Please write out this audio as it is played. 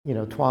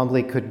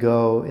Twombly could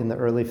go in the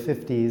early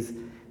 50s.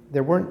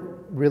 There weren't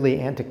really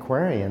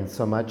antiquarians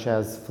so much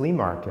as flea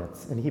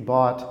markets. And he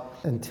bought,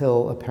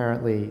 until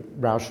apparently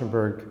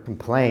Rauschenberg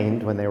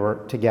complained when they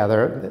were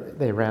together,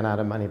 they ran out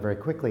of money very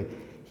quickly.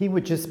 He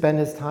would just spend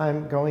his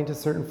time going to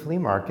certain flea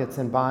markets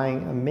and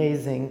buying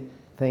amazing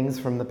things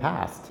from the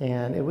past.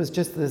 And it was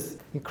just this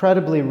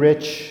incredibly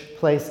rich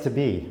place to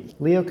be.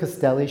 Leo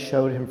Castelli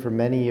showed him for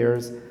many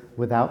years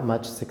without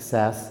much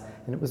success.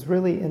 And it was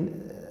really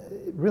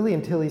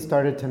until he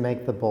started to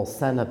make the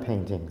Bolsena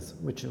paintings,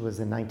 which was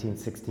in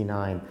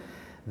 1969,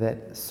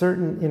 that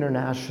certain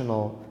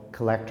international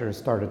collectors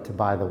started to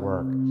buy the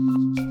work.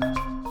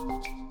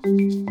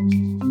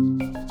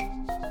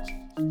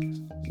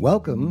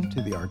 Welcome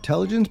to the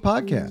Artelligence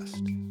Podcast.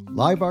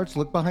 Live Art's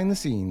look behind the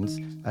scenes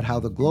at how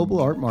the global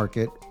art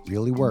market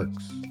really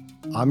works.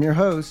 I'm your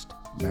host,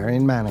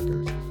 Marion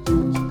Maneker.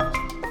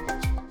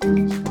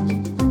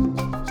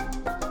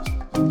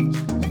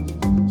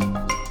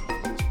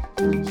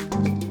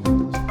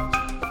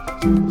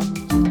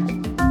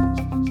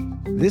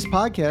 This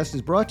podcast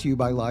is brought to you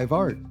by Live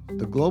Art,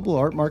 the global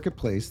art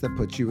marketplace that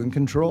puts you in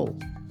control.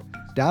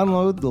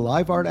 Download the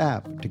Live Art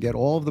app to get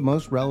all of the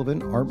most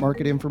relevant art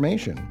market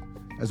information,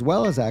 as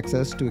well as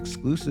access to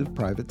exclusive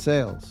private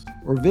sales.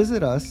 Or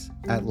visit us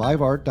at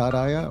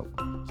liveart.io.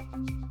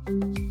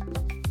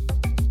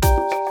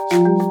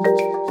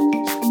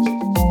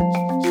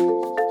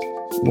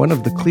 One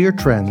of the clear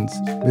trends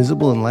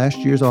visible in last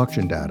year's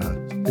auction data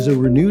is a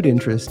renewed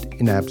interest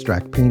in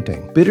abstract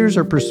painting. Bidders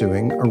are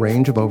pursuing a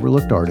range of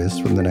overlooked artists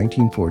from the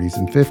 1940s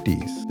and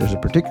 50s. There's a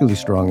particularly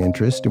strong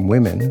interest in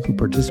women who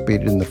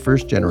participated in the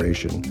first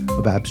generation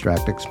of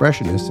abstract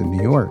expressionists in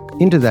New York.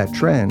 Into that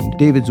trend,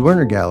 David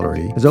Zwirner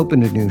Gallery has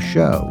opened a new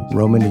show,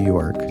 Roma, New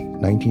York,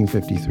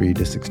 1953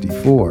 to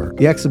 64.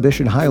 The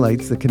exhibition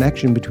highlights the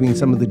connection between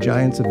some of the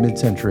giants of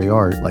mid-century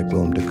art like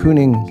Willem de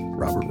Kooning,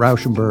 Robert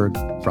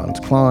Rauschenberg, Franz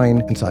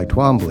Kline, and Cy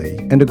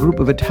Twombly, and a group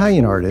of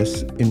Italian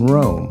artists in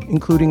Rome,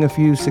 including a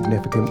few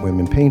significant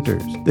women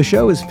painters. The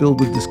show is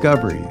filled with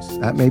discoveries.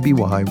 That may be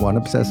why one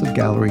obsessive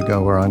gallery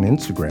goer on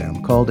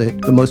Instagram called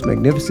it the most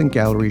magnificent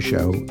gallery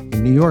show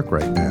in New York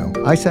right now.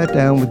 I sat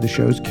down with the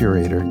show's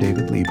curator,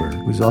 David Lieber,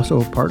 who's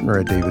also a partner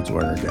at David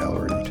Zwirner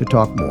Gallery, to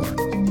talk more.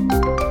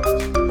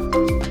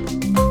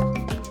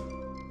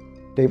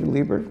 David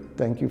Lieber,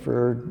 thank you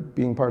for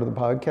being part of the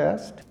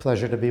podcast.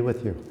 Pleasure to be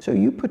with you. So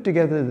you put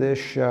together this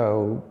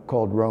show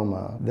called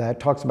Roma that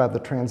talks about the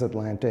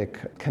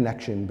transatlantic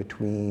connection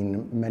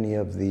between many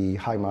of the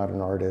high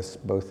modern artists,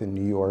 both in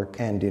New York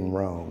and in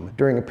Rome,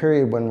 during a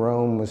period when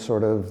Rome was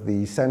sort of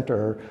the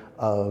center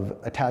of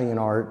Italian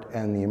art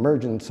and the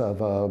emergence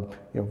of a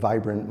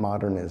vibrant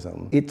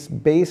modernism. It's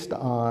based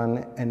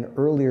on an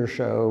earlier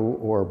show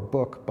or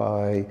book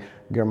by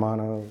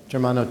Germano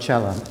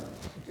Cella.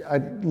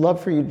 I'd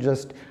love for you to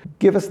just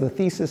give us the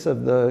thesis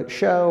of the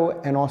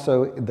show and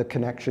also the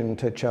connection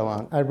to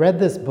Cella. I read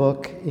this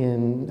book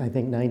in, I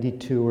think,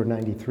 92 or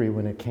 93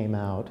 when it came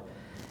out,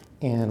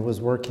 and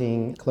was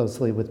working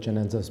closely with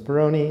Giannenzo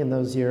Speroni in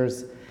those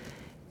years,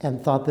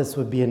 and thought this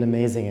would be an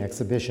amazing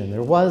exhibition.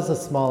 There was a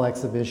small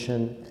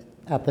exhibition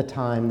at the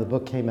time the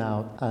book came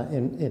out.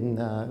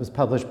 It was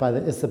published by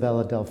the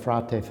Isabella del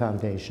Frate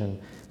Foundation,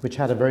 which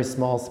had a very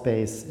small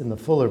space in the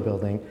Fuller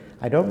Building.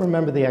 I don't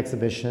remember the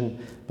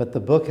exhibition, but the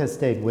book has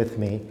stayed with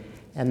me,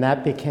 and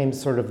that became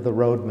sort of the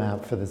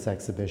roadmap for this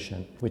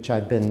exhibition, which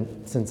I've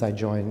been, since I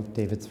joined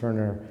David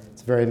Zwirner,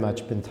 it's very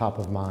much been top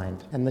of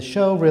mind. And the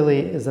show really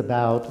is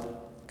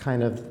about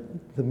kind of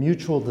the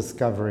mutual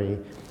discovery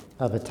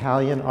of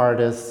Italian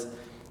artists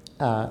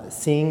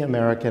seeing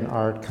American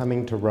art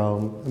coming to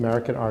Rome,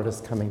 American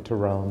artists coming to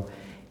Rome,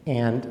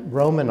 and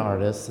Roman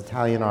artists,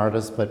 Italian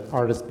artists, but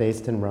artists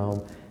based in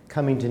Rome,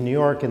 coming to New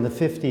York in the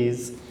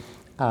 50s,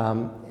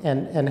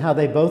 and how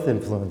they both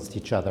influenced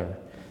each other.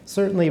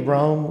 Certainly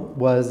Rome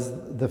was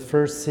the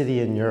first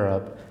city in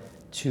Europe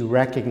to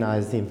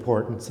recognize the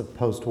importance of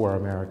post-war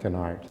American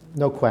art.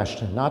 No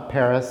question, not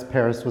Paris.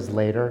 Paris was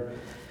later.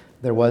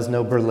 There was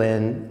no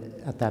Berlin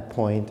at that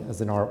point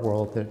as an art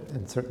world,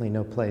 and certainly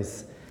no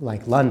place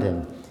like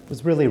London. It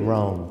was really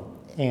Rome.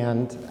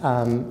 And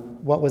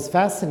what was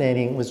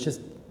fascinating was just,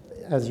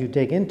 as you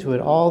dig into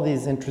it, all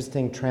these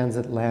interesting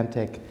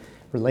transatlantic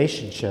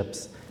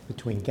relationships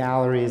between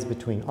galleries,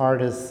 between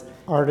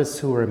artists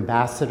who were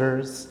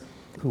ambassadors,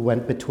 who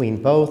went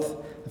between both.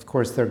 Of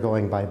course, they're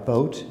going by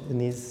boat in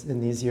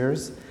these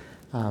years.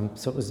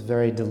 So it was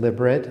very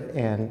deliberate,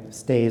 and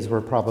stays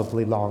were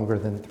probably longer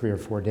than 3 or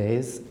 4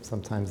 days.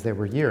 Sometimes they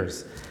were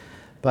years.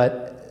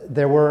 But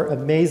there were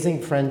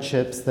amazing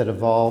friendships that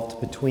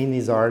evolved between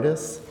these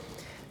artists,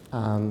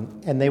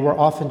 and they were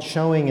often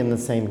showing in the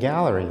same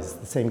galleries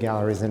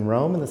in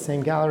Rome and the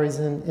same galleries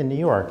in New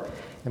York.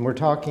 And we're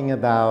talking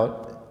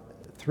about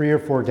 3 or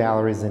 4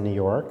 galleries in New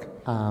York,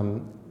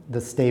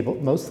 the Stable,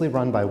 mostly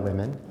run by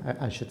women,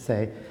 I should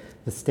say.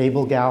 The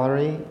Stable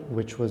Gallery,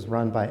 which was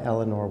run by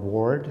Eleanor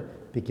Ward,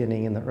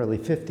 beginning in the early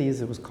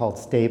 50s. It was called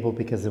Stable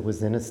because it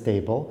was in a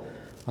stable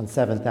on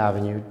 7th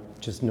Avenue,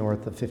 just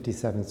north of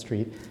 57th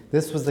Street.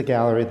 This was the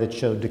gallery that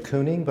showed de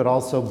Kooning, but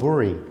also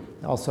Bury,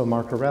 also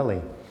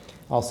Marcarelli,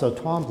 also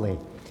Twombly.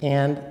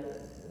 And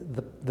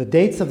the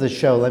dates of the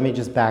show, let me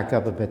just back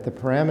up a bit. The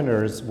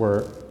parameters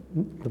were,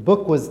 the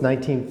book was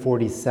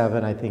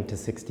 1947, I think, to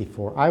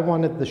 64. I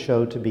wanted the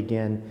show to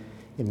begin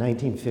in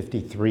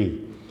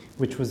 1953,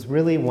 which was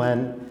really when,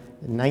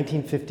 in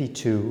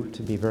 1952,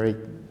 to be very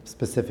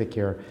specific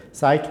here,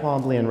 Cy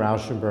Twombly and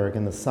Rauschenberg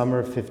in the summer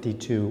of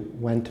 52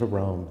 went to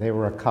Rome. They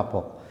were a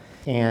couple.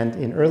 And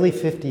in early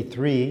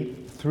 53,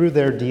 through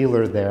their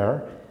dealer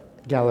there,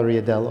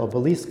 Galleria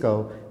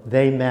dell'Obelisco,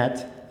 they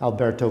met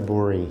Alberto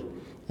Bury.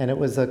 And it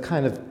was a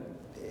kind of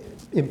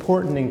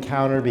important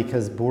encounter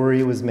because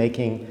Bury was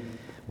making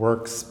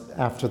works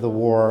after the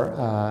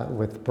war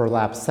with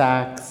burlap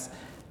sacks.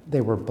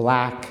 They were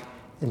black.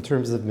 In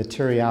terms of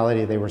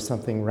materiality, they were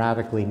something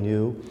radically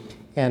new.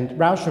 And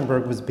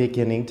Rauschenberg was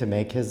beginning to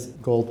make his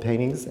gold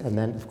paintings and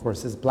then, of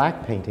course, his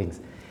black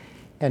paintings.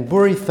 And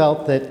Bury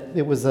felt that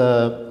it was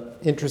an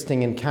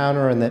interesting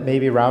encounter and that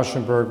maybe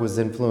Rauschenberg was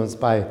influenced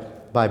by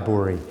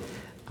Bury.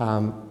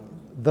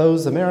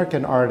 Those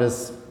American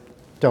artists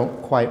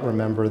don't quite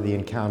remember the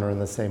encounter in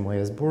the same way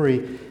as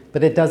Bury,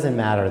 but it doesn't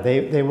matter.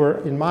 They were,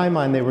 in my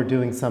mind, they were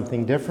doing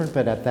something different,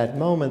 but at that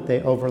moment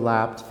they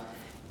overlapped.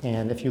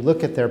 And if you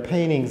look at their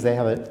paintings, they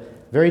have a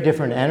very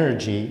different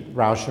energy,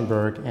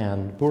 Rauschenberg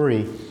and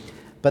Bury,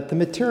 but the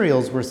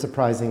materials were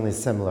surprisingly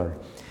similar.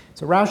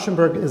 So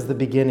Rauschenberg is the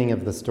beginning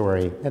of the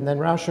story, and then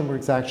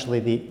Rauschenberg's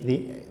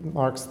actually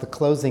marks the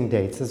closing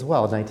dates as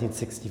well,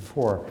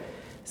 1964.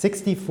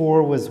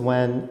 64 was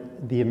when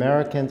the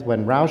Americans,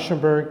 when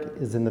Rauschenberg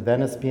is in the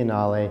Venice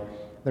Biennale,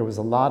 there was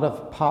a lot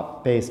of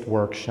pop-based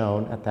work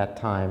shown at that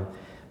time,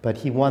 but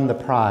he won the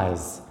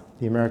prize,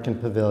 the American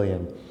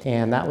Pavilion.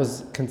 And that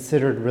was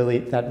considered really,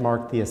 that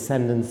marked the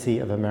ascendancy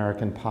of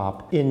American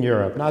pop in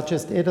Europe, not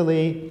just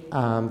Italy,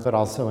 but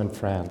also in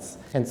France.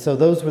 And so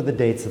those were the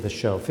dates of the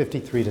show,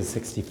 53 to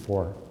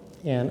 64.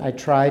 And I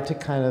tried to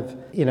kind of,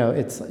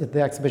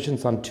 the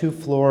exhibition's on 2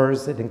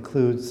 floors. It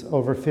includes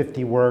over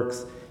 50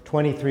 works,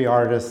 23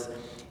 artists.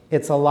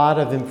 It's a lot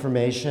of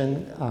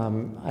information.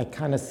 I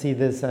kind of see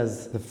this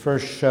as the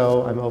first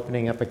show. I'm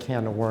opening up a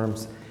can of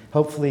worms.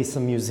 Hopefully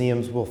some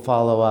museums will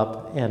follow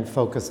up and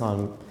focus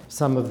on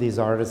some of these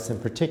artists in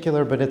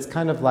particular, but it's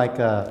kind of like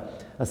a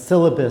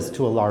syllabus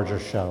to a larger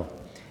show.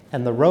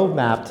 And the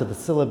roadmap to the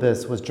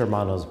syllabus was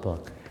Germano's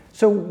book.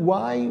 So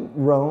why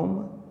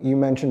Rome? You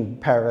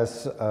mentioned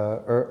Paris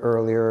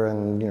earlier,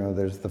 and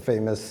there's the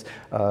famous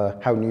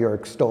how New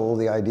York stole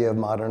the idea of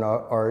modern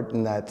art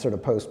in that sort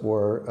of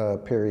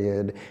post-war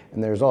period.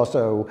 And there's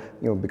also,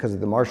 because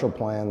of the Marshall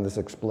Plan, this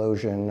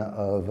explosion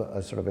of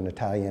a sort of an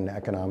Italian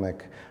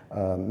economic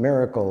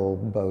miracle,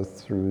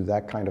 both through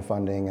that kind of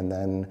funding and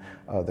then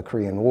the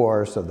Korean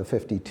War. So the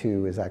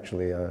 52 is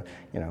actually a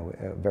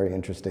very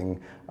interesting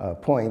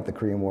point. The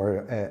Korean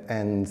War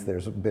ends.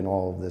 There's been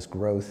all of this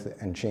growth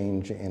and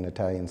change in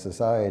Italian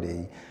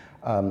society.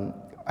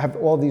 Have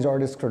all these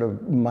artists sort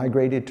of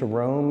migrated to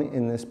Rome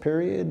in this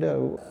period? A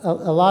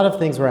lot of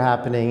things were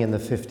happening in the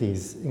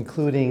 50s,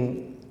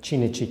 including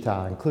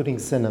Cinecittà, including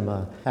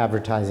cinema,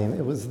 advertising.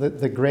 It was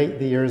the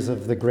years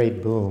of the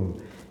great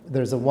boom.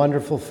 There's a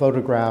wonderful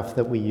photograph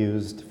that we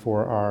used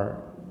for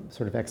our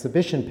sort of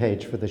exhibition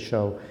page for the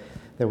show.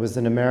 There was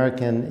an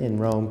American in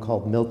Rome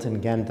called Milton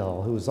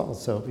Gendel,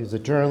 he was a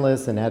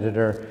journalist, an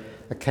editor,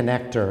 a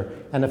connector,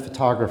 and a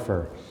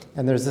photographer.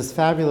 And there's this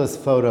fabulous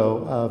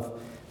photo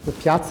of the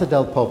Piazza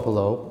del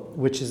Popolo,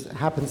 which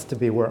happens to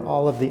be where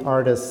all of the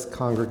artists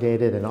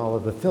congregated and all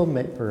of the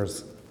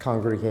filmmakers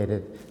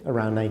congregated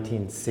around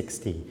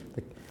 1960.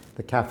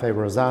 The Cafe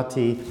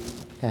Rosati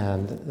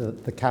and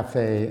the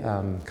Cafe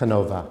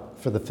Canova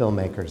for the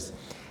filmmakers.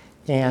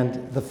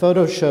 And the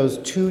photo shows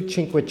 2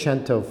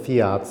 Cinquecento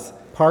Fiats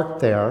parked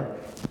there,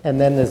 and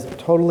then this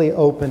totally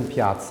open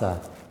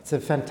piazza. It's a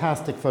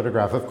fantastic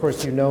photograph. Of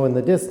course, in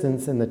the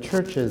distance, in the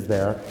churches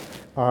there,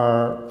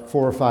 are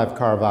 4 or 5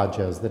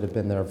 Caravaggios that have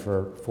been there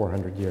for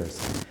 400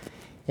 years.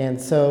 And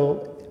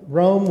so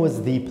Rome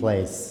was the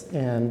place,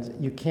 and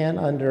you can't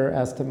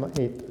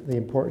underestimate the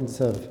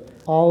importance of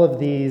all of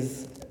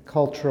these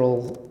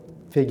cultural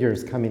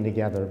figures coming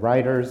together,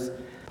 writers,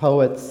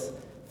 poets,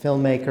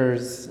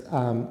 filmmakers.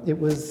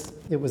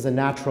 It was a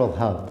natural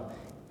hub.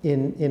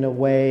 In a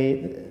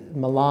way,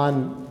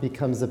 Milan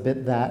becomes a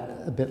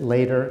bit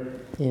later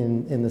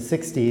in the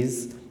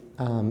 60s.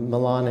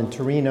 Milan and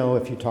Torino,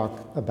 if you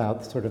talk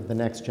about sort of the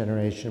next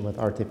generation with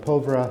Arte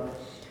Povera,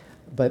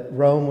 but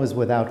Rome was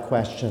without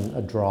question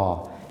a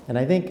draw. And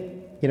I think,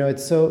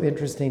 it's so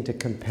interesting to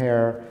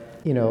compare,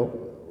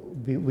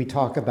 we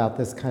talk about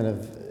this kind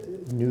of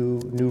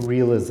new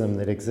realism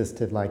that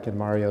existed like in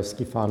Mario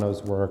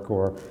Schifano's work,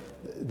 or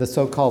the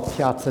so-called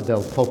Piazza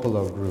del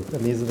Popolo group.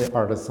 And these are the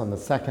artists on the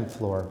second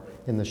floor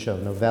in the show.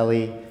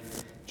 Novelli,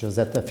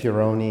 Giusetta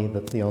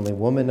Fioroni, the only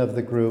woman of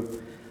the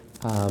group,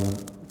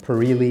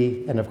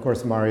 Perilli, and of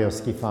course Mario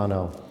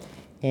Schifano.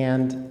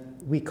 And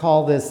We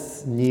call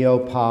this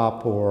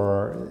neo-pop,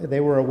 or they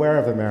were aware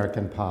of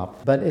American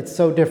pop, but it's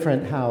so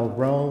different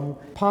how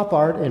pop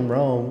art in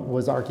Rome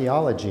was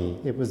archaeology,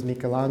 it was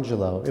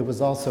Michelangelo, it was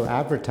also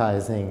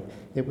advertising,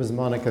 it was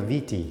Monica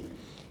Vitti.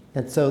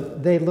 And so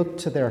they looked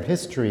to their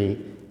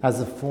history as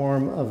a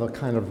form of a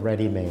kind of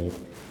ready-made,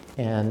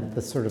 and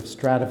the sort of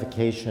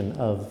stratification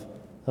of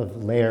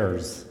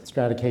layers,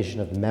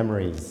 stratification of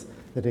memories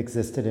that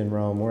existed in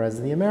Rome,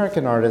 whereas the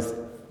American artists,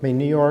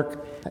 New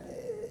York,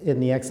 in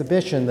the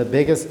exhibition, the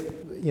biggest,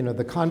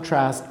 the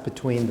contrast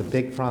between the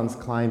big Franz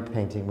Klein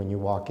painting when you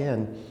walk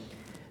in,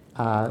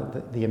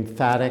 the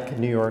emphatic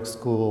New York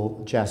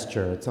school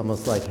gesture. It's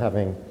almost like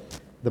having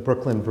the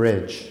Brooklyn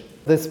Bridge.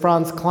 This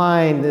Franz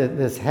Klein,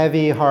 this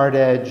heavy,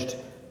 hard-edged,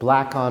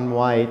 black on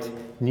white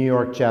New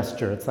York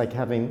gesture. It's like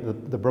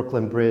having the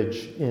Brooklyn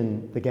Bridge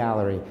in the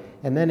gallery.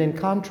 And then in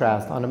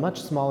contrast, on a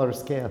much smaller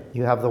scale,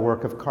 you have the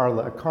work of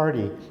Carla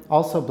Accardi,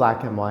 also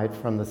black and white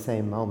from the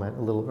same moment,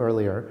 a little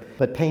earlier,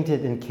 but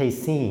painted in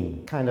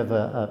cassine, kind of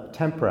a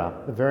tempera,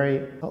 a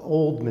very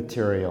old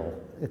material.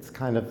 It's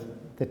kind of,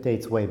 that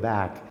dates way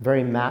back.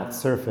 Very matte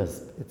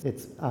surface.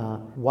 It's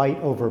white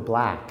over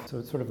black. So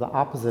it's sort of the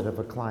opposite of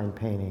a Klein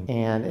painting.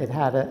 And it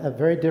had a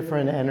very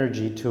different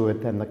energy to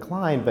it than the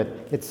Klein, but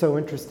it's so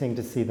interesting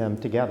to see them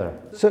together.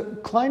 So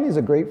Klein is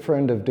a great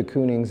friend of de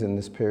Kooning's in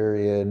this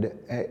period.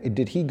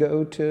 Did he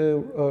go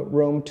to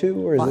Rome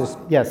too, or is this?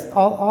 Yes,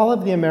 all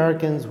of the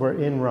Americans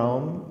were in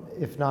Rome,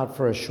 if not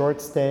for a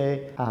short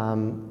stay.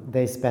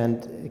 They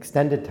spent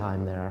extended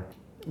time there,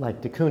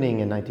 like de Kooning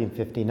in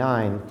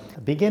 1959,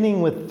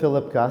 beginning with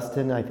Philip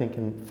Guston, I think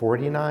in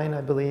 49, I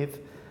believe.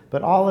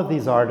 But all of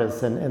these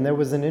artists, and there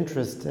was an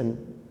interest, and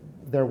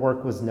their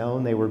work was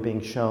known. They were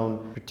being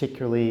shown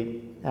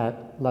particularly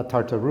at La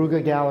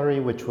Tartaruga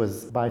Gallery, which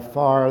was by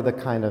far the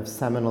kind of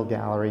seminal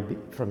gallery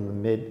from the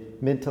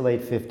mid to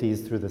late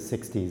 50s through the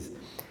 60s.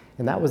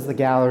 And that was the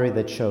gallery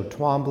that showed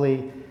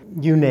Twombly,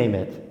 you name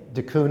it,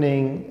 de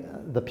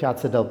Kooning, the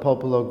Piazza del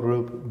Popolo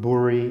group,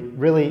 Burri,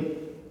 really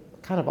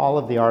kind of all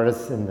of the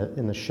artists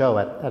in the show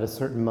at a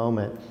certain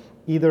moment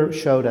either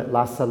showed at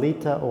La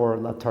Salita or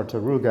La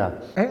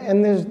Tartaruga.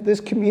 And there's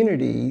this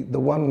community, the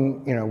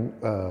one,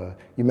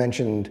 you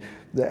mentioned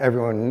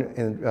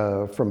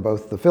everyone from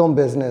both the film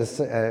business,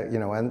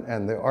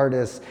 and the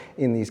artists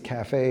in these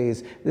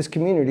cafes. This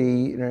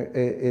community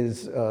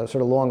is sort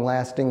of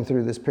long-lasting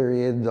through this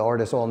period. The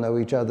artists all know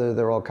each other.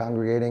 They're all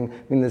congregating. I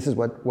mean, this is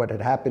what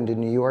had happened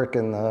in New York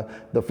in the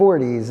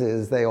 40s.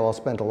 Is they all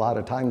spent a lot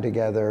of time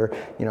together.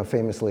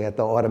 Famously at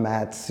the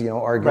automats.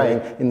 Arguing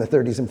right. in the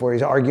 30s and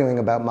 40s, arguing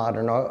about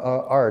modern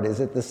art. Is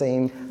it the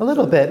same? A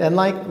little bit, and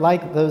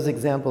like those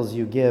examples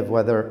you give,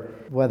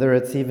 whether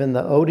it's even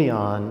the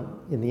Odeon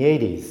in the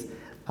 80s.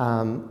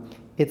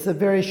 It's a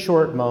very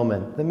short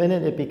moment. The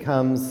minute it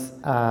becomes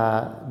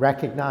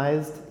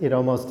recognized, it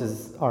almost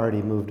has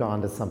already moved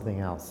on to something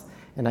else.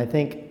 And I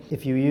think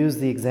if you use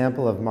the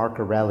example of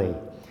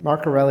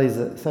Marcarelli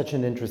is such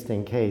an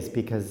interesting case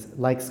because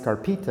like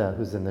Scarpita,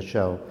 who's in the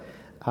show,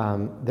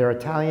 they're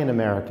Italian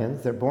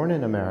Americans, they're born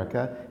in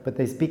America, but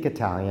they speak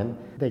Italian.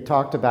 They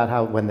talked about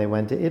how when they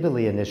went to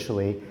Italy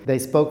initially, they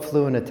spoke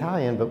fluent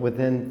Italian, but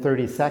within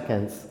 30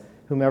 seconds,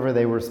 whomever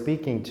they were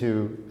speaking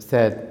to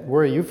said,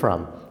 "Where are you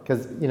from?"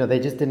 Because they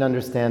just didn't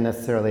understand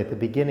necessarily at the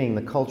beginning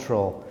the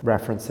cultural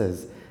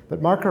references.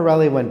 But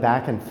Marcarelli went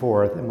back and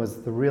forth and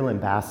was the real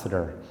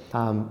ambassador.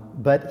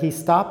 But he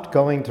stopped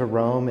going to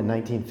Rome in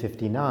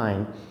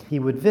 1959. He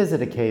would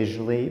visit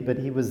occasionally, but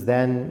he was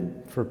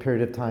then, for a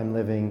period of time,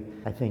 living,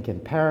 I think, in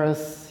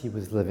Paris. He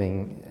was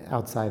living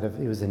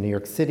he was in New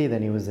York City,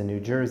 then he was in New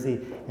Jersey,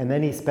 and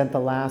then he spent the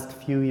last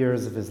few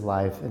years of his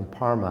life in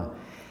Parma.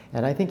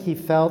 And I think he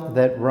felt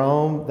that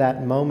Rome,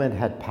 that moment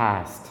had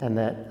passed, and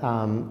that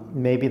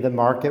maybe the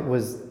market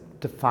was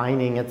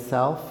defining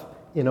itself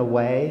in a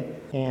way.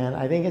 And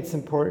I think it's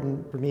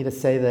important for me to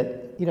say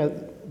that,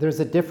 there's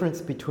a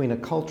difference between a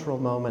cultural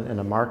moment and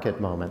a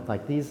market moment.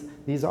 Like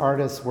these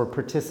artists were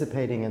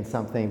participating in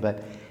something,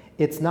 but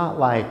it's not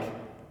like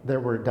there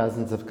were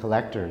dozens of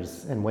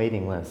collectors and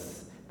waiting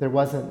lists. That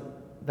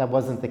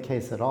wasn't the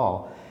case at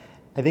all.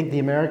 I think the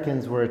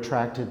Americans were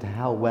attracted to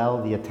how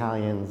well the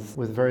Italians,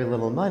 with very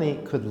little money,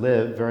 could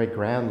live very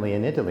grandly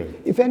in Italy.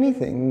 If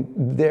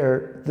anything,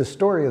 the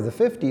story of the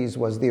 50s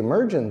was the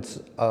emergence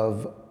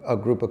of a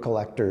group of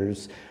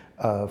collectors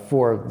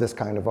for this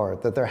kind of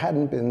art, that there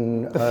hadn't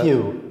been... A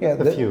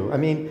few. I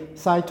mean,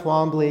 Cy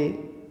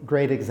Twombly,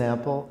 great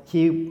example.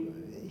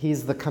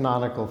 He's the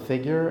canonical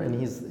figure, and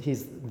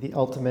he's the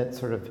ultimate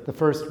sort of, the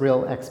first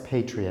real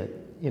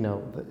expatriate.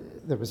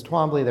 There was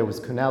Twombly, there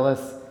was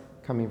Counelis,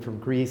 coming from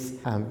Greece.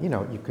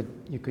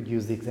 You could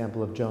use the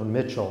example of Joan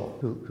Mitchell,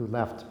 who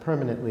left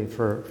permanently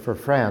for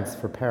France,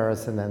 for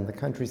Paris, and then the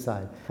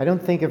countryside. I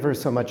don't think of her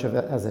so much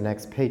as an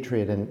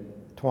expatriate in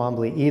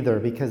Twombly either,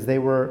 because they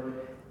were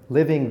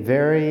living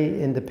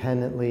very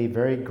independently,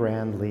 very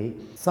grandly,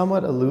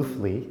 somewhat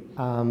aloofly,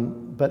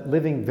 but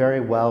living very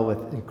well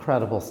with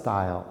incredible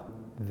style.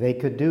 They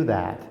could do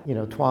that.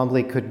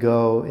 Twombly could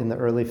go in the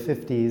early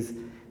 50s.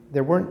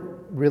 There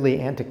weren't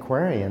really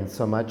antiquarian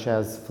so much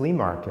as flea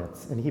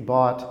markets. And he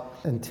bought,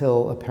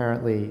 until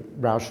apparently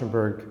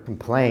Rauschenberg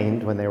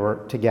complained when they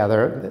were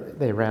together,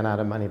 they ran out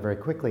of money very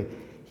quickly.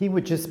 He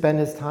would just spend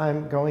his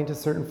time going to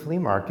certain flea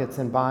markets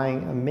and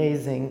buying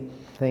amazing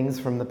things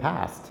from the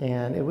past.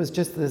 And it was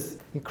just this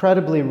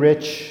incredibly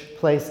rich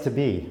place to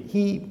be.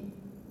 He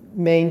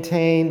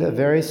maintained a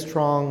very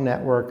strong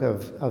network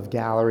of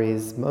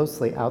galleries,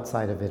 mostly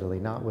outside of Italy,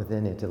 not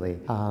within Italy.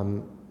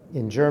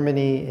 In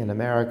Germany, in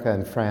America,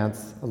 and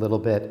France a little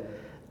bit.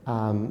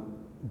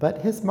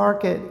 But his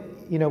market,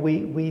 you know,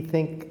 we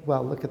think,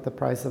 well, look at the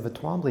price of a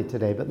Twombly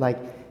today, but like,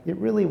 it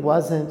really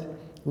wasn't.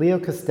 Leo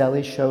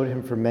Castelli showed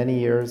him for many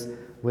years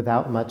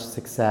without much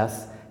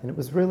success, and it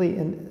was really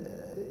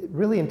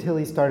until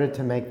he started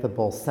to make the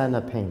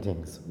Bolsena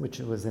paintings, which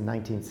was in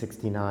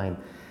 1969,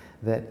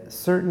 that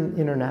certain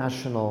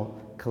international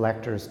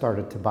collectors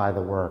started to buy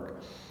the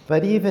work.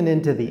 But even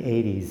into the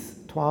 80s,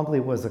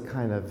 Twombly was a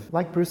kind of,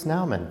 like Bruce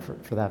Nauman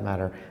for that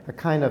matter, a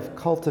kind of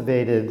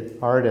cultivated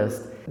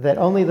artist that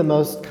only the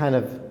most kind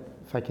of,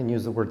 if I can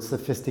use the word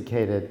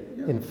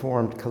sophisticated,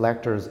 informed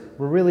collectors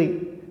were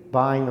really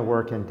buying the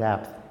work in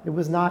depth. It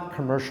was not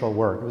commercial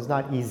work, it was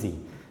not easy.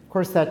 Of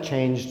course, that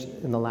changed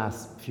in the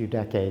last few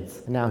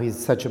decades, and now he's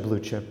such a blue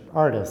chip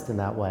artist in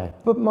that way.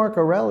 But Mark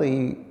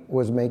Aureli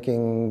was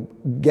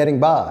getting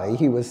by.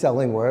 He was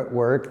selling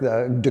work.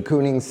 De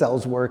Kooning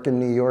sells work in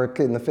New York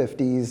in the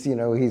 50s. You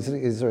know, he's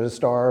a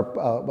star,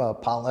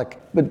 Pollock.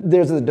 But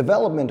there's a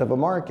development of a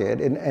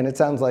market, and it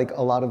sounds like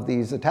a lot of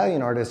these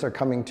Italian artists are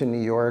coming to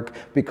New York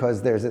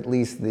because there's at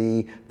least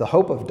the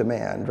hope of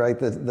demand, right?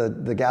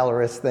 The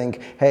gallerists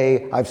think,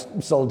 hey, I've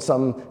sold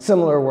some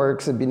similar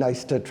works. It'd be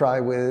nice to try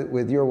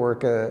with your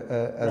work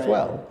as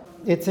well.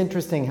 It's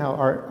interesting how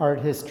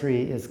art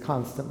history is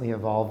constantly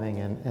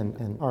evolving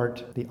and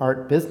the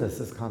art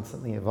business is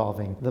constantly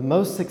evolving. The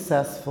most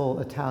successful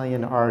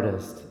Italian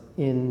artist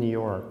in New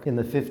York in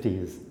the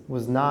 50s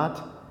was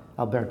not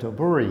Alberto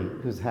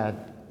Burri, who's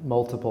had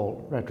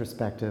multiple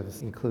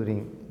retrospectives,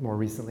 including more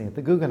recently at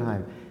the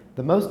Guggenheim.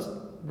 The most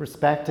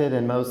respected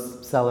and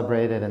most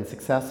celebrated and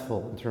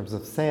successful in terms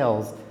of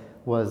sales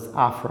was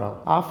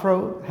Afro.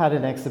 Afro had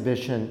an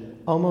exhibition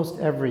almost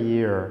every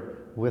year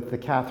with the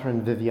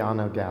Catherine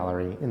Viviano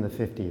Gallery in the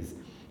 50s.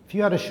 If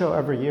you had a show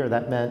every year,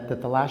 that meant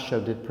that the last show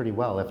did pretty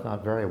well, if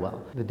not very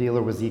well. The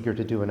dealer was eager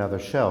to do another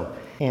show.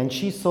 And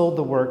she sold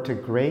the work to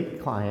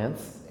great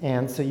clients,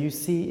 and so you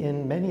see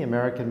in many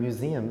American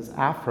museums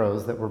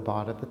Afros that were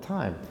bought at the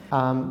time.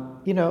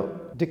 You know,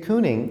 de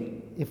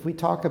Kooning, if we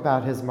talk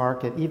about his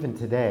market even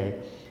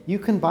today, you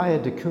can buy a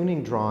de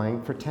Kooning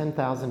drawing for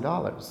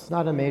 $10,000. It's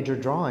not a major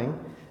drawing.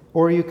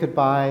 Or you could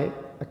buy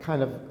a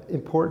kind of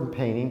important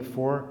painting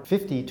for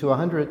 $50 to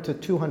 $100 to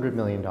 $200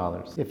 million,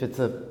 if it's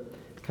a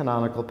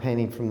canonical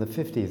painting from the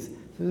 50s.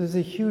 So there's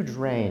a huge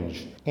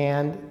range.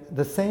 And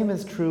the same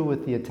is true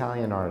with the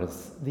Italian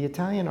artists. The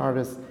Italian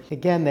artists,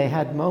 again, they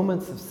had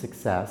moments of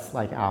success,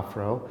 like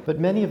Afro, but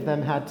many of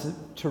them had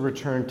to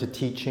return to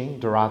teaching,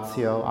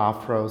 D'Orazio,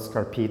 Afro,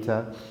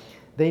 Scarpita.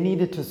 They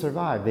needed to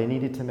survive. They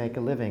needed to make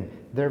a living.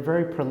 They're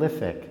very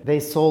prolific. They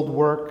sold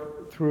work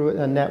through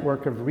a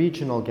network of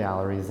regional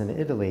galleries in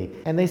Italy,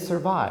 and they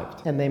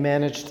survived, and they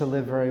managed to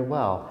live very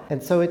well.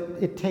 And so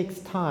it takes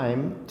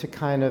time to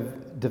kind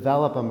of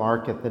develop a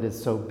market that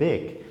is so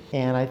big.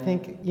 And I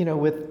think, you know,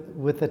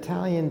 with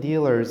Italian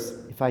dealers,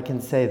 if I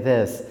can say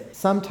this,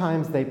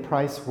 sometimes they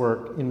price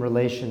work in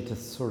relation to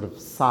sort of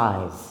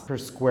size per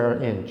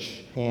square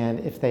inch. And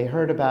if they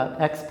heard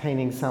about X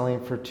painting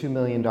selling for $2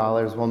 million,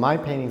 well, my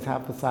painting's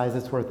half the size,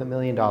 it's worth $1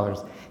 million.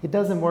 It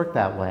doesn't work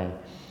that way.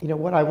 You know,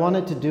 what I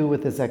wanted to do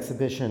with this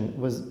exhibition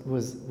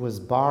was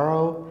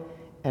borrow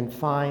and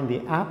find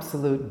the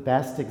absolute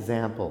best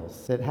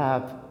examples that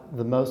have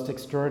the most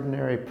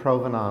extraordinary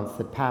provenance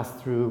that passed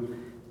through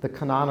the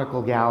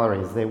canonical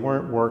galleries. They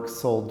weren't works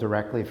sold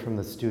directly from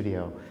the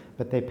studio,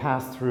 but they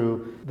passed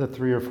through the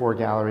 3 or 4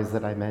 galleries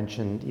that I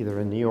mentioned, either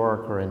in New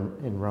York or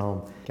in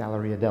Rome.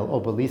 Galleria del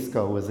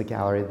Obelisco was a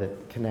gallery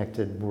that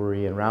connected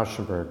Burri and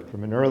Rauschenberg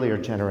from an earlier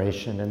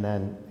generation, and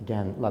then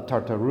again La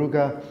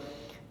Tartaruga,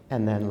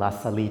 and then La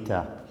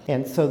Salita.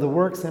 And so the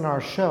works in our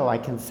show, I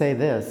can say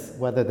this,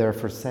 whether they're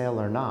for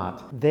sale or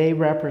not, they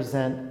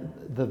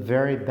represent the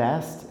very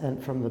best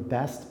and from the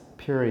best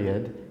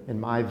period, in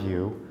my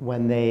view,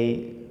 when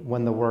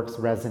the works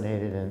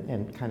resonated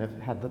and kind of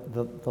had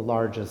the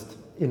largest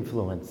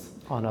influence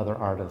on other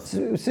artists.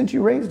 So, since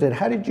you raised it,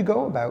 how did you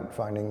go about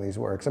finding these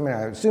works? I mean,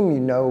 I assume you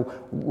know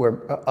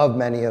of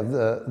many of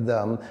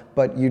them,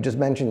 but you just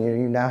mentioned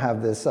you now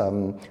have this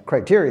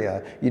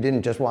criteria. You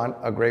didn't just want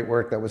a great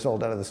work that was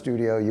sold out of the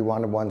studio, you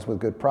wanted ones with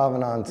good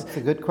provenance. It's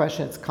a good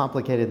question. It's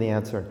complicated, the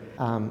answer.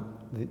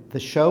 The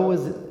show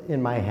was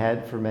in my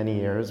head for many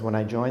years. When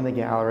I joined the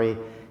gallery,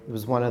 it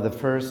was one of the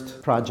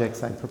first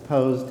projects I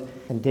proposed,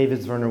 and David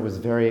Zwirner was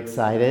very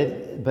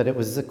excited, but it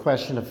was a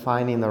question of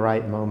finding the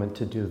right moment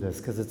to do this,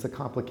 because it's a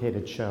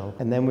complicated show.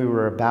 And then we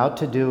were about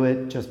to do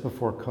it just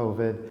before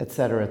COVID, et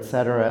cetera, et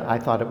cetera. I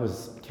thought it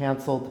was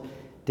canceled,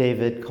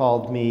 David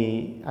called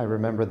me, I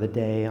remember the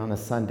day, on a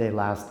Sunday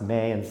last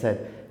May and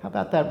said, how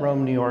about that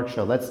Rome, New York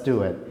show? Let's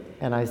do it.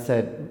 And I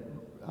said,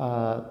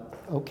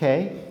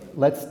 okay,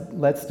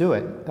 let's do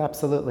it,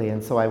 absolutely.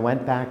 And so I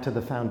went back to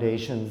the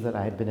foundations that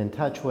I had been in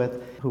touch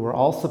with, who were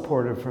all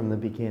supportive from the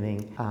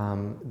beginning.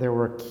 There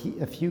were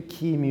a few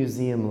key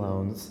museum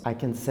loans. I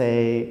can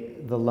say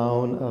the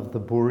loan of the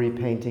Bourrie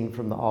painting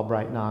from the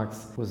Albright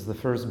Knox was the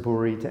first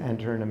Bourrie to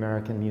enter an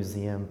American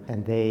museum,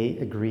 and they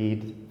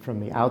agreed from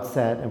the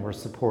outset and were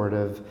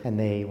supportive. And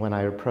they, when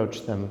I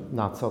approached them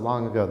not so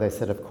long ago, they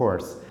said, of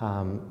course.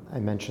 I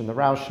mentioned the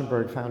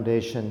Rauschenberg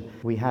Foundation.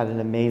 We had an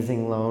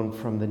amazing loan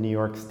from the New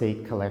York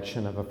State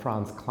collection of a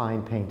Franz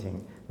Klein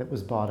painting that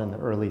was bought in the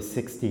early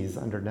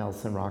 60s under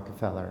Nelson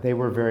Rockefeller. They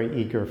were very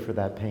eager for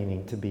that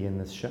painting to be in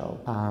this show.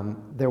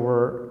 There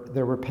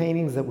were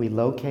paintings that we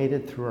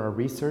located through our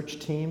research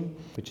team,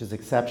 which is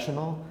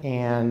exceptional.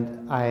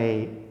 And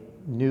I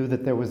knew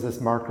that there was this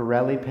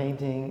Marcarelli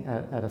painting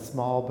at a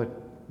small but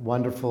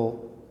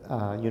wonderful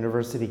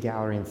university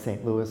gallery in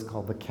St. Louis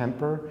called the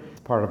Kemper.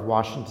 It's part of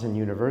Washington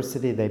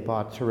University. They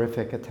bought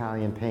terrific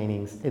Italian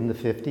paintings in the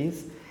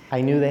 50s. I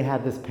knew they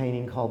had this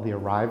painting called The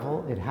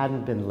Arrival. It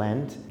hadn't been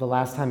lent. The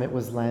last time it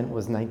was lent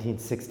was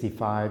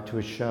 1965 to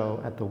a show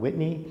at the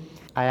Whitney.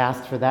 I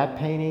asked for that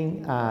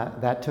painting.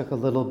 That took a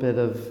little bit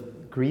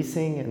of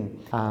greasing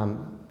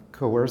and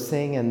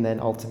coercing, and then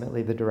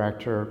ultimately the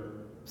director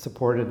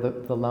supported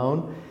the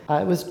loan.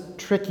 It was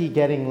tricky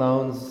getting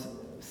loans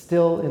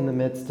still in the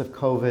midst of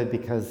COVID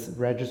because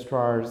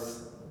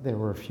there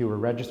were fewer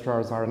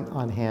registrars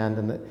on hand,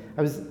 and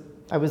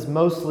I was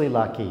mostly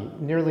lucky.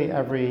 Nearly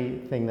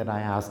everything that I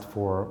asked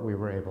for, we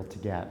were able to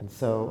get. And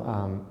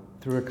so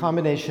through a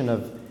combination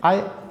of,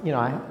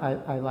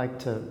 I like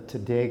to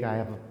dig. I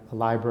have a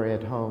library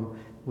at home.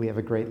 We have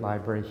a great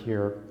library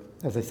here.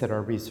 As I said,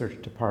 our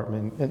research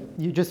department. And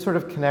you just sort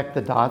of connect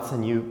the dots,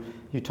 and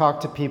you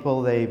talk to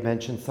people, they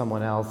mention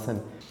someone else,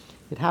 and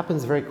it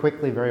happens very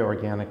quickly, very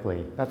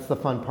organically. That's the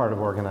fun part of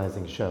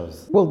organizing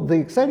shows. Well, the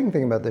exciting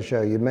thing about the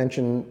show, you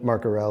mentioned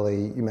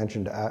Marcarelli, you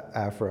mentioned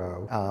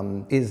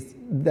Afro, is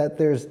that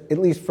there's, at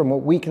least from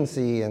what we can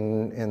see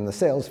in the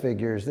sales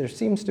figures, there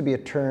seems to be a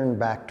turn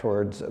back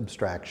towards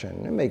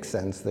abstraction. It makes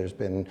sense. There's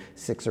been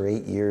 6 or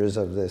 8 years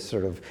of this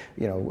sort of,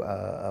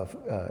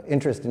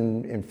 interest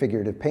in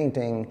figurative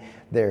painting.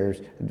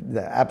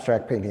 The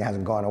abstract painting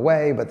hasn't gone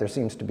away, but there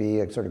seems to be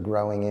a sort of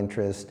growing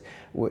interest.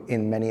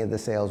 In many of the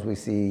sales we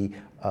see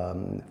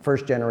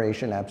first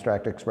generation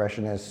abstract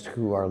expressionists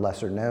who are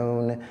lesser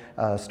known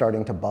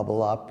starting to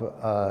bubble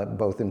up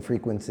both in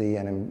frequency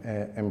and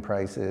in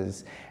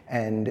prices.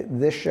 And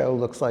this show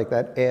looks like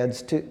that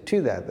adds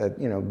to that,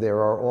 there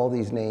are all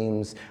these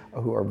names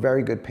who are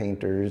very good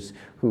painters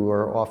who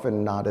are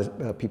often not as,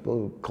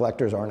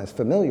 collectors aren't as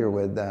familiar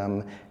with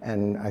them.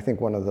 And I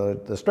think one of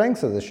the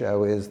strengths of the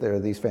show is there are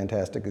these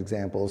fantastic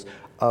examples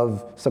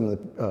of some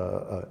of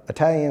the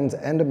Italians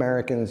and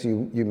Americans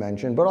you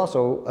mentioned, but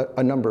also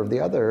a number of the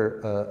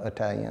other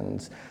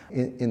Italians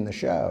in the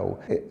show.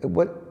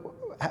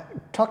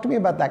 Talk to me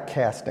about that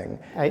casting.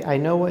 I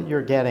know what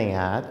you're getting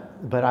at,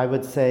 but I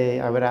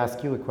would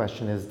ask you a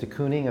question. Is de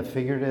Kooning a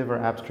figurative or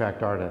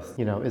abstract artist?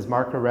 Is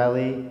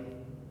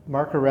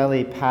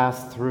Marcarelli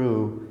passed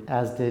through,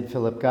 as did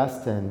Philip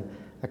Guston,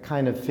 a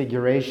kind of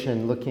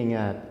figuration looking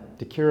at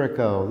De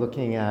Chirico,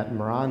 looking at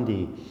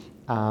Morandi.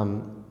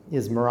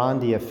 Is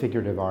Morandi a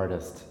figurative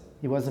artist?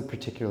 He wasn't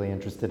particularly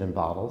interested in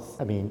bottles.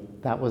 I mean,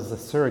 that was a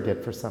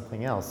surrogate for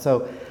something else.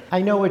 So I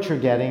know what you're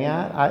getting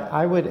at.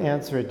 I would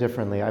answer it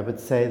differently. I would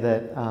say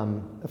that,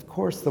 of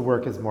course, the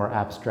work is more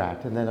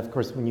abstract. And then, of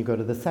course, when you go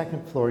to the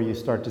second floor, you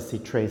start to see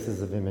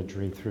traces of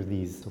imagery through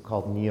these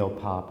so-called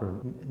neo-pop or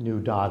new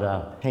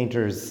Dada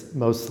painters,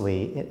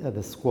 mostly,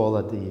 the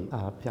Scuola di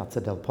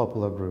Piazza del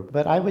Popolo group.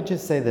 But I would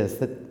just say this,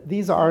 that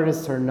these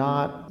artists are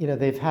not,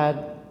 they've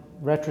had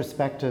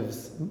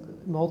retrospectives,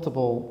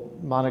 multiple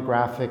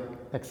monographic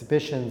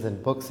exhibitions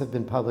and books have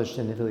been published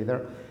in Italy.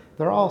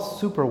 They're all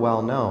super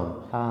well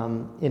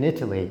known in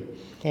Italy.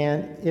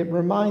 And it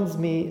reminds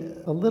me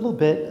a little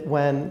bit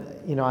when,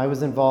 I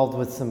was involved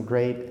with some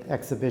great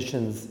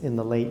exhibitions in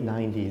the late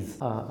 90s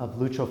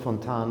of Lucio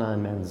Fontana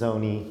and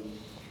Manzoni,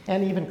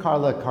 and even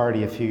Carlo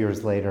Accardi a few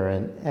years later.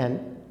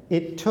 And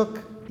it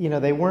took,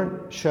 they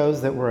weren't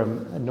shows that were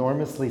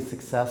enormously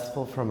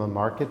successful from a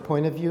market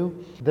point of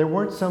view. There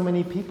weren't so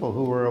many people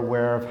who were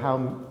aware of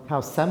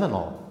how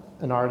seminal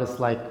an artist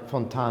like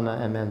Fontana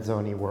and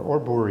Manzoni were, or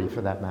Bourrie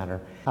for that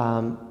matter.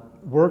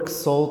 Works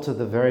sold to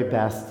the very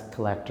best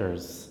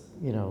collectors.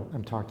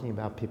 I'm talking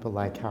about people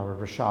like Howard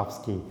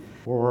Rashofsky,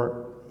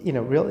 or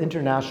real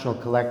international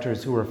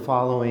collectors who were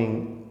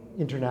following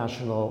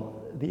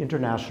the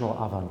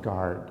international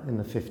avant-garde in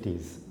the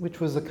 50s, which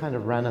was a kind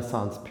of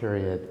Renaissance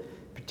period,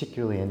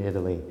 particularly in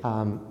Italy.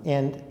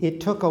 And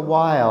it took a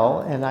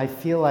while, and I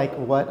feel like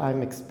what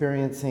I'm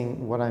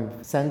experiencing, what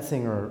I'm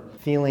sensing or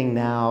feeling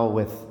now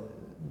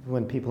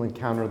when people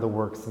encounter the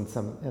works and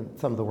some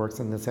of the works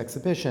in this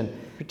exhibition,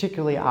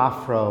 particularly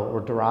Afro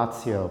or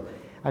Dorazio,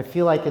 I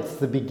feel like it's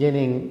the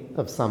beginning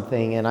of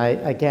something, and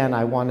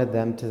I wanted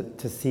them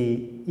to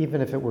see, even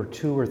if it were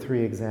 2 or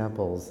 3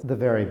 examples, the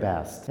very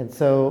best. And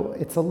so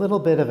it's a little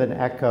bit of an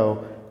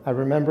echo. I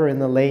remember in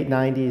the late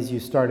 90s, you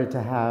started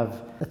to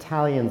have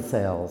Italian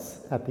sales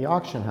at the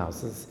auction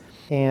houses.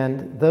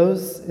 And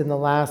those, in the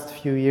last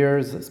few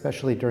years,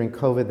 especially during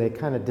COVID, they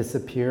kind of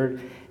disappeared.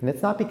 And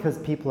it's not because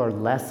people are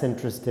less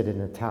interested in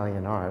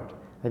Italian art.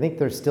 I think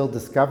they're still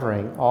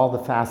discovering all the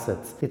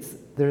facets.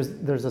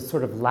 There's a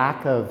sort of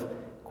lack of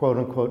quote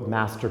unquote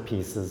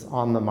masterpieces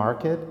on the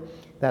market.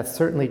 That's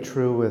certainly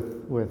true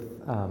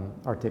with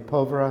Arte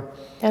Povera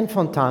and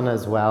Fontana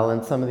as well,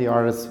 and some of the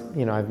artists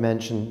I've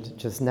mentioned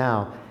just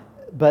now.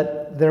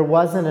 But there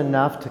wasn't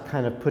enough to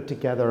kind of put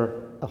together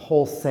a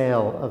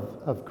wholesale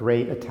of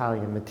great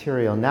Italian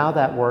material. Now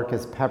that work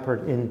is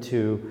peppered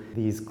into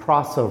these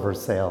crossover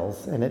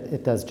sales, and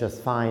it does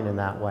just fine in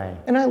that way.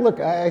 And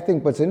I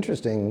think what's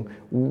interesting,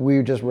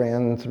 we just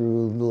ran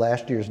through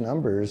last year's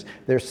numbers.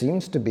 There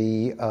seems to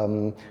be,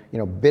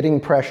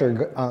 bidding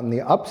pressure on the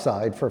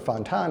upside for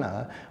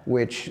Fontana,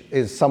 which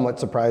is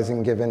somewhat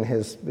surprising given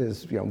his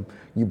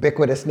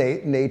ubiquitous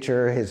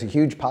nature, his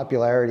huge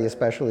popularity.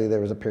 Especially there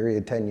was a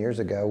period 10 years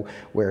ago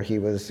where he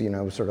was,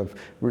 sort of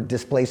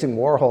displacing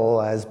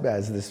Warhol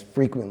as this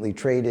frequently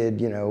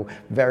traded,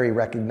 very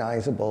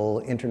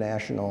recognizable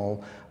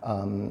international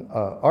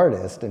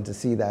artist. And to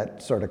see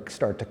that sort of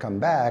start to come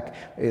back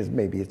is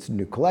maybe it's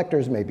new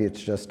collectors, maybe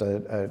it's just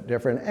a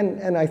different.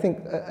 And I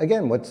think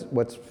again,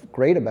 what's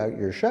great about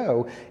your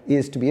show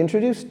is to be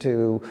introduced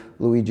to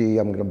Luigi.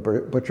 I'm going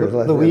to butcher his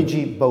last name.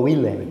 Luigi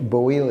Boile.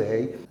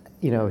 Boile.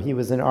 He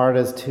was an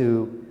artist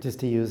who, just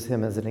to use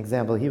him as an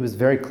example, he was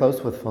very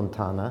close with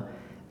Fontana.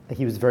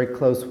 He was very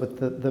close with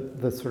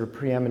the sort of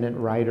preeminent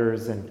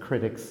writers and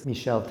critics,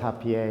 Michel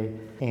Tapier,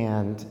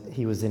 and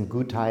he was in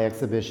Gutai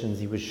exhibitions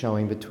he was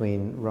showing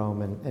between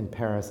Rome and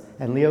Paris.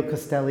 And Leo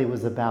Castelli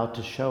was about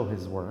to show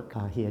his work.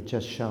 He had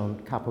just shown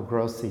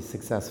Capogrossi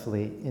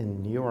successfully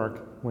in New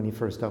York when he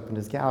first opened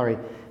his gallery.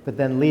 But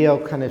then Leo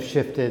kind of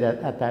shifted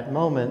at that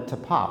moment to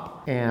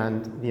pop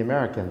and the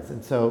Americans,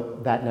 and so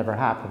that never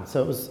happened.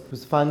 So it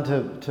was fun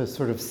to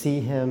sort of see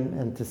him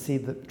and to see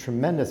the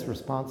tremendous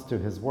response to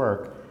his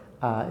work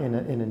in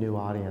a new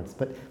audience.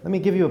 But let me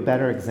give you a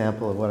better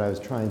example of what I was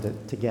trying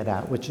to get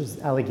at, which is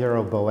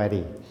Alighiero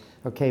Boetti.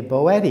 Okay,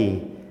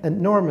 Boetti,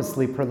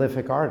 enormously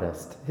prolific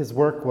artist. His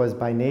work was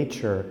by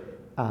nature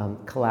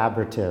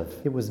collaborative.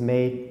 It was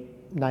made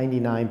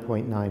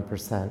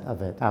 99.9%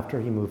 of it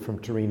after he moved from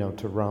Torino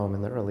to Rome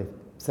in the early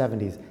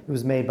 70s. It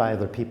was made by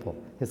other people,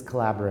 his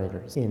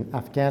collaborators in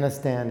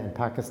Afghanistan and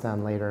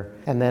Pakistan later,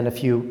 and then a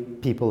few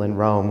people in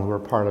Rome who were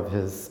part of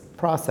his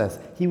process.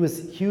 He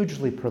was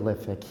hugely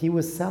prolific. He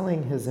was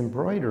selling his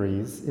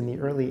embroideries in the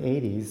early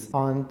 80s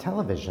on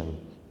television.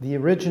 The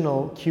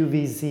original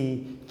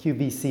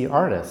QVC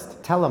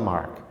artist,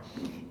 Telemark.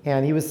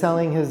 And he was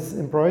selling his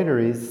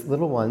embroideries,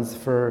 little ones,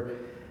 for,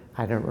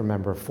 I don't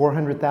remember,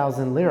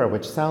 400,000 lira,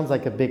 which sounds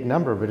like a big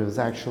number, but it was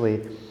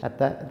actually, at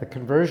the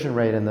conversion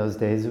rate in those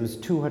days, it was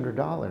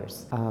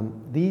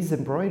 $200. These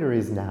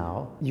embroideries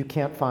now, you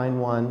can't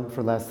find one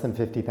for less than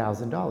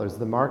 $50,000.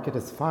 The market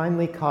has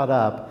finally caught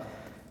up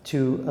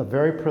to a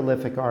very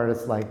prolific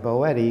artist like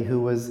Boetti,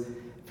 who was,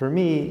 for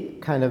me,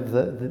 kind of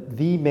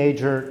the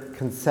major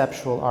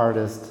conceptual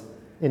artist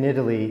in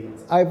Italy.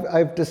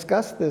 I've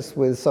discussed this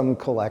with some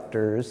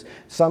collectors,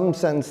 some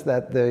sense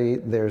that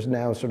there's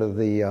now sort of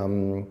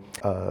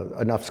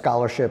enough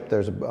scholarship,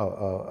 there's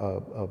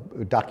a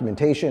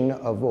documentation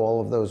of all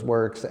of those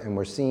works, and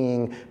we're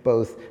seeing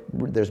both,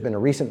 there's been a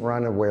recent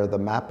run where the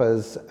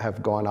mappas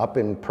have gone up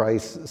in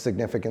price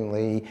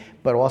significantly,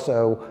 but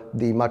also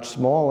the much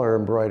smaller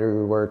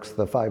embroidery works,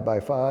 the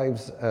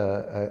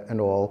 5x5s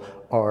and all,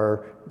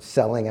 are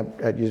selling at,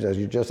 as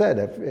you just said,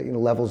 at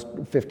levels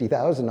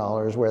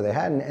 $50,000 where they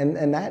hadn't,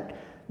 and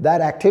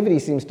that activity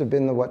seems to have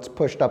been what's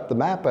pushed up the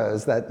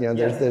mappas. That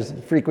there's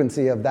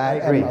frequency of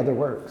that and other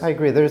works. I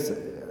agree.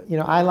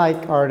 I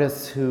like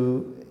artists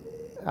who,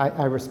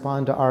 I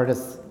respond to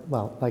artists,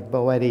 well, like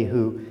Boetti,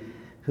 who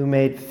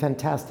made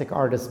fantastic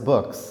artist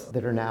books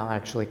that are now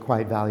actually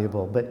quite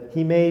valuable. But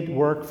he made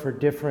work for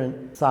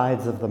different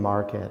sides of the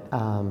market,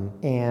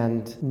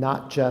 and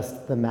not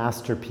just the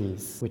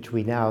masterpiece, which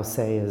we now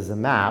say is a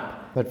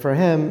map. But for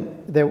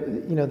him,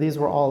 these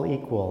were all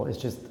equal. It's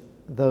just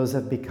those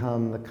have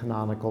become the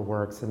canonical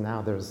works, and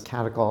now there's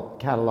catalog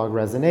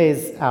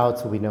raisonnés out,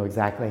 so we know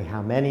exactly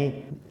how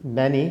many,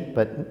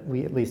 but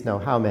we at least know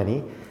how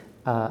many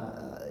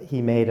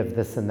he made of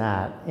this and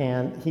that.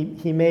 And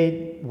he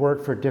made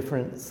work for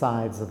different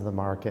sides of the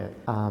market.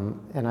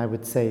 And I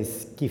would say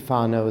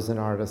Schifano is an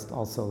artist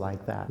also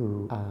like that,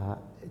 who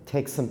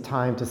takes some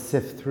time to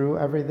sift through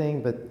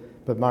everything,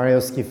 but Mario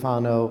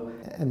Schifano,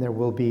 and there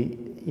will be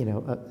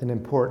an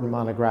important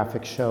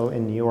monographic show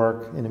in New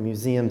York in a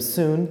museum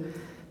soon,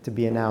 to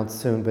be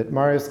announced soon. But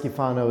Mario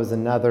Schifano is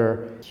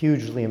another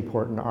hugely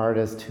important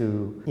artist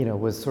who,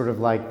 was sort of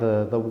like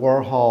the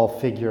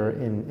Warhol figure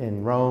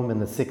in Rome in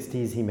the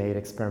 60s. He made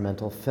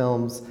experimental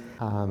films.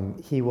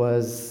 He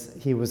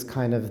was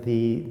kind of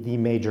the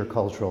major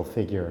cultural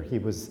figure. He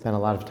spent a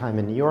lot of time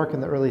in New York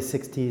in the early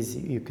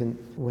 60s.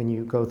 When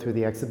you go through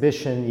the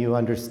exhibition, you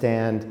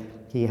understand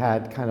he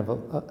had kind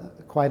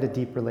of quite a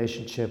deep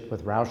relationship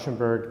with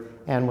Rauschenberg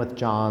and with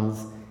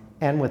Johns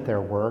and with their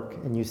work,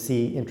 and you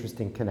see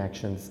interesting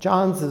connections.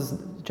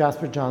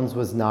 Jasper Johns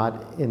was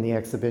not in the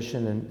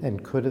exhibition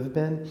and could have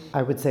been.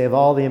 I would say of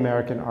all the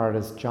American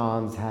artists,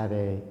 Johns had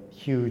a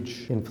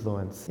huge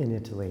influence in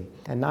Italy,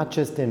 and not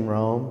just in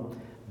Rome,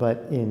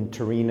 but in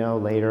Torino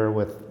later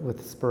with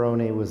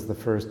Speroni was the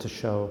first to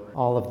show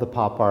all of the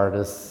pop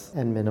artists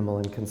and minimal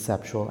and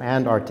conceptual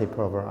and arte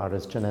povera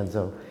artists,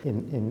 Gianenzo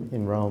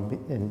in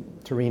Rome, in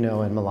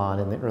Torino and Milan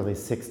in the early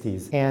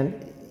 60s.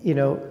 And,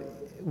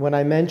 when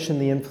I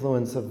mentioned the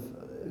influence of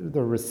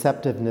the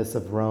receptiveness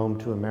of Rome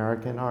to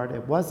American art,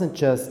 it wasn't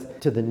just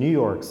to the New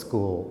York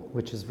School,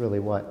 which is really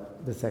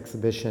what this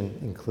exhibition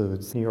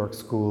includes, New York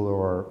School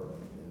or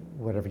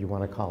whatever you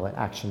want to call it,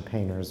 action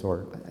painters,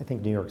 or I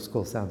think New York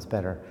School sounds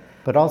better,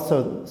 but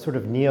also sort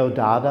of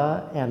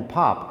neo-Dada and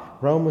pop.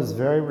 Rome was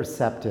very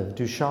receptive.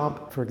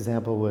 Duchamp, for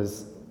example,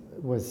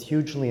 was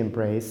hugely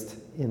embraced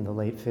in the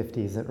late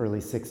 50s and early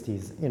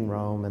 60s in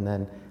Rome, and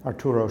then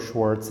Arturo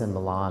Schwartz in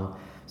Milan.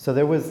 So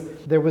there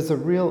was a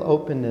real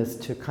openness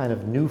to kind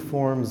of new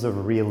forms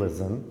of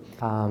realism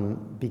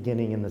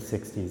beginning in the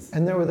 60s.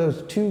 And there were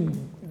those two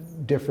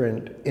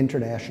different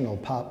international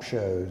pop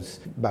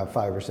shows about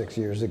 5 or 6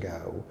 years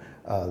ago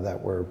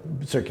that were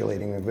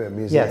circulating in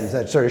museums, yes,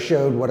 that sort of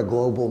showed what a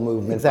global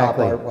movement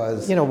exactly. pop art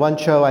was. One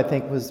show I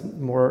think was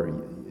more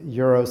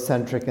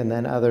Eurocentric, and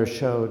then others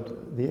showed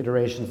the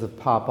iterations of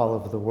pop all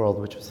over the world,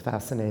 which was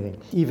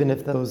fascinating, even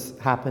if those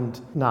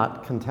happened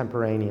not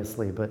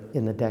contemporaneously, but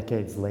in the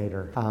decades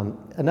later.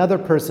 Another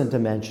person to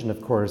mention,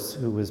 of course,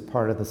 who was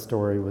part of the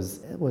story was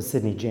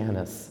Sidney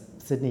Janis.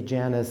 Sidney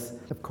Janis,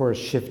 of course,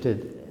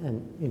 shifted,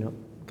 and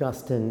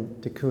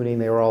Gustin, de Kooning,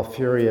 they were all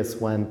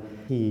furious when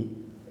he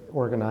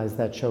organized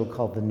that show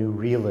called The New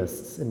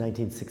Realists in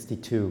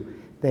 1962.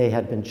 They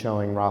had been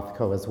showing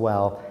Rothko as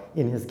well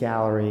in his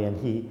gallery, and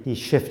he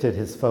shifted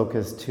his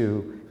focus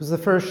to, it was the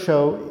first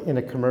show in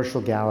a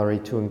commercial gallery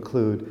to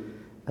include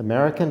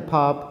American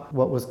pop,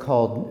 what was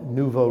called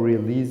Nouveau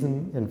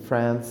Realisme in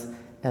France,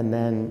 and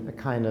then a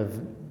kind of,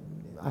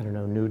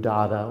 New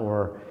Dada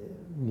or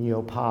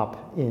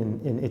neo-pop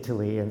in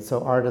Italy. And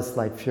so artists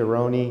like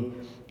Fioroni,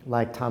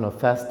 like Tano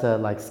Festa,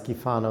 like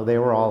Schifano, they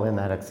were all in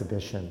that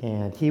exhibition.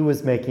 And he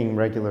was making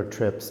regular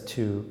trips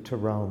to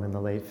Rome in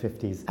the late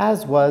 50s,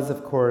 as was,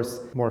 of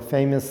course, more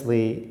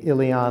famously,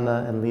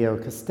 Ileana and Leo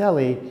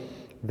Castelli.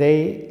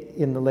 They,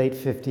 in the late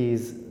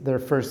 50s, their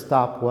first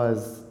stop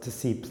was to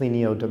see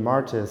Plinio de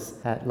Martis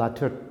at La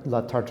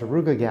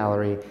Tartaruga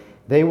Gallery.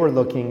 They were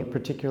looking,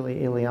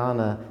 particularly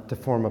Ileana, to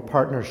form a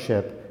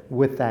partnership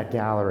with that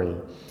gallery.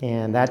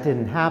 And that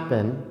didn't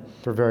happen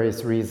for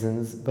various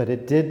reasons, but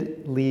it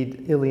did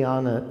lead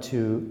Ileana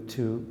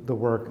to the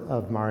work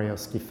of Mario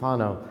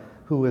Schifano,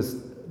 who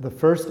was the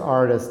first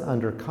artist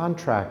under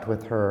contract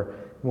with her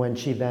when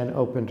she then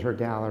opened her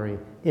gallery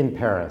in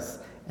Paris.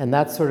 And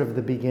that's sort of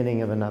the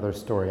beginning of another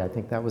story. I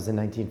think that was in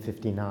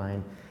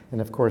 1959.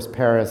 And of course,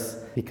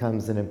 Paris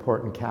becomes an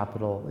important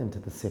capital into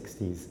the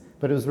 60s.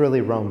 But it was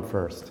really Rome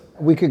first.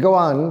 We could go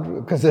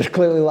on, because there's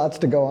clearly lots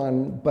to go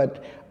on,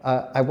 but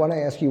I want to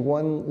ask you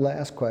one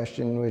last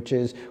question, which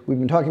is, we've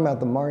been talking about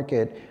the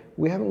market.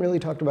 We haven't really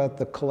talked about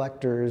the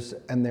collectors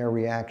and their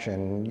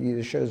reaction.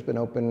 The show's been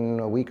open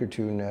a week or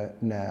two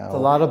now. It's a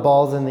lot of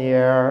balls in the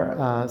air,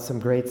 some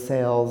great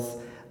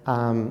sales.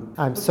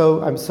 I'm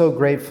so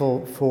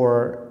grateful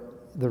for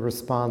the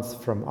response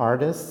from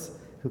artists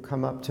who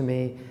come up to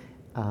me.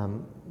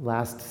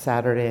 Last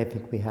Saturday, I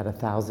think we had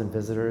 1,000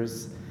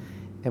 visitors,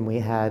 and we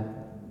had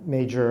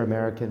major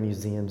American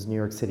museums, New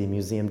York City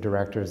museum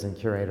directors and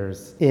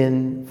curators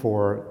in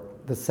for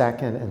the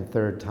second and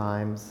third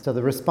times. So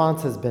the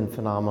response has been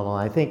phenomenal.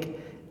 I think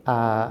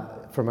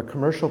from a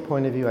commercial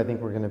point of view, I think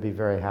we're going to be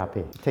very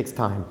happy. It takes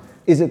time.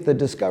 Is it the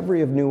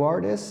discovery of new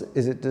artists?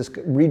 Is it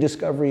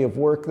rediscovery of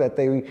work that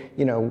they,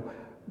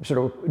 sort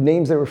of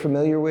names they were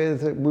familiar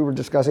with? We were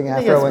discussing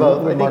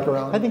Afro and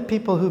Marcarelli. I think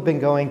people who've been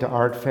going to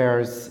art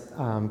fairs,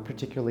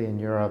 particularly in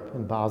Europe,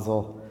 in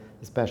Basel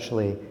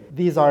especially,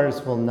 these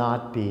artists will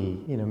not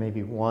be,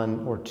 maybe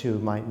one or two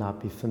might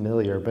not be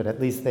familiar, but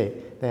at least they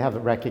have a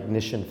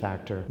recognition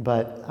factor.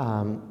 But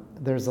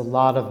there's a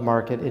lot of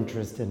market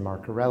interest in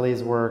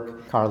Marcarelli's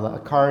work. Carla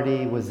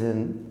Accardi was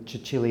in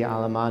Cecilia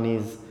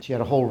Alemani's. She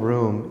had a whole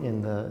room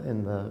in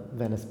the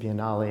Venice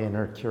Biennale in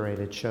her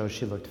curated show.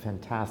 She looked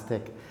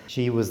fantastic.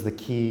 She was the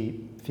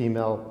key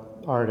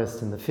female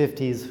artist in the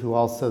 50s who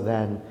also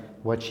then,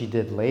 what she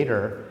did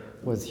later,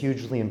 was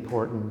hugely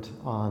important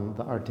on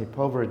the arte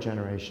povera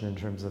generation in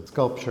terms of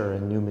sculpture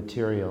and new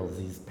materials,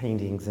 these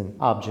paintings and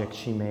objects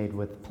she made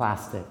with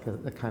plastic,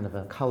 a kind of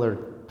a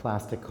colored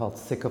plastic called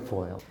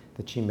Cicafoil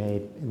that she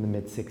made in the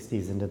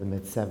mid-60s into the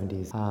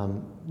mid-70s.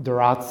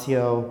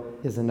 Dorazio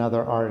is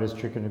another artist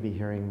you're going to be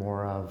hearing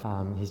more of.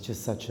 He's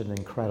just such an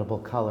incredible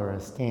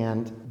colorist.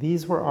 And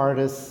these were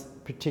artists,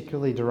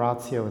 particularly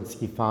Dorazio and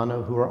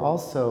Schifano, who were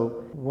also,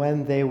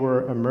 when they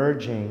were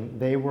emerging,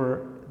 they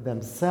were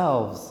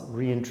themselves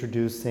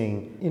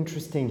reintroducing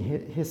interesting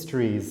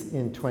histories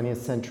in 20th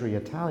century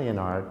Italian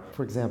art.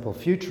 For example,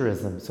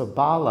 Futurism. So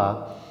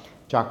Balla,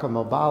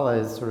 Giacomo Balla,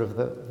 is sort of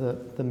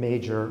the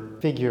major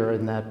figure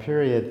in that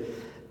period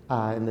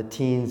in the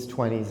teens,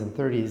 20s, and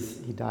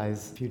 30s. He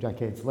dies a few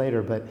decades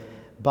later, but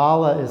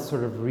Balla is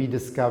sort of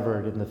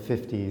rediscovered in the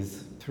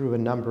 50s through a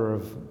number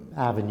of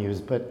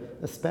avenues, but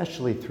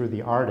especially through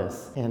the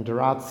artists. And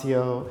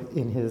Dorazio,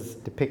 in his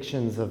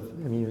depictions of,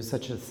 he was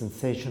such a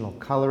sensational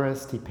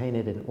colorist. He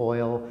painted in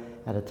oil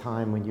at a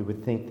time when you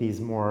would think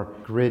these more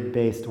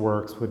grid-based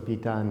works would be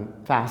done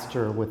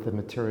faster with the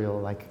material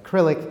like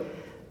acrylic.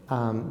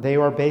 They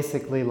are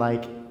basically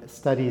like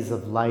studies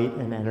of light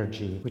and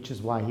energy, which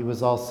is why he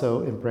was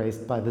also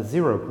embraced by the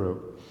Zero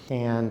group.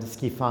 And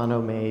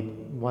Schifano made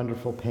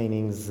wonderful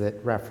paintings that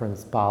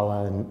reference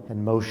Balla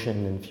and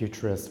motion and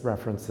futurist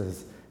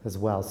references as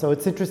well. So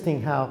it's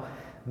interesting how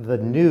the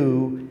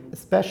new,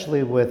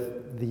 especially with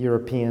the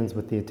Europeans,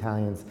 with the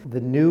Italians,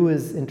 the new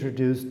is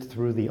introduced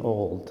through the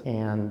old,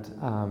 and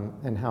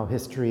how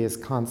history is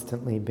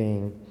constantly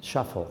being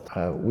shuffled.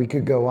 We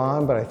could go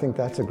on, but I think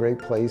that's a great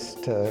place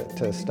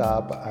to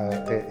stop.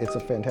 It's a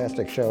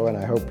fantastic show, and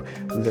I hope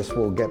this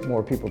will get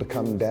more people to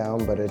come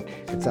down, but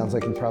it sounds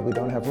like you probably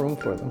don't have room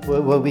for them.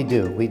 Well, we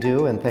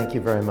do, and thank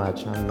you very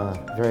much.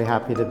 I'm very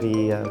happy to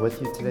be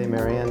with you today,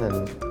 Marian,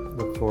 and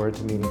look forward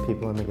to meeting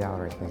people in the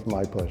gallery. Thank you.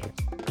 My pleasure.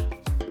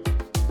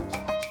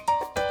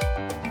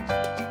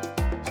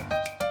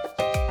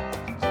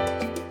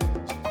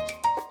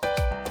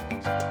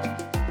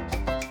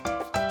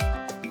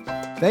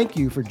 Thank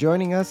you for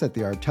joining us at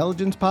the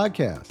Artelligence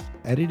Podcast,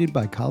 edited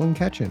by Colin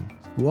Ketchen,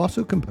 who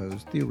also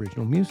composed the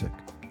original music.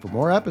 For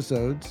more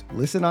episodes,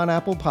 listen on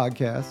Apple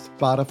Podcasts,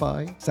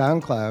 Spotify,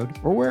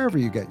 SoundCloud, or wherever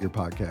you get your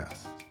podcasts.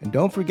 And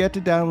don't forget to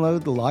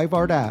download the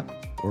LiveArt app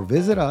or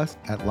visit us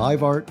at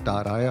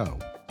liveart.io.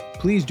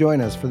 Please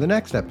join us for the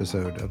next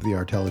episode of the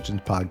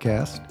Artelligence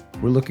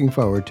Podcast. We're looking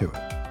forward to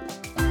it.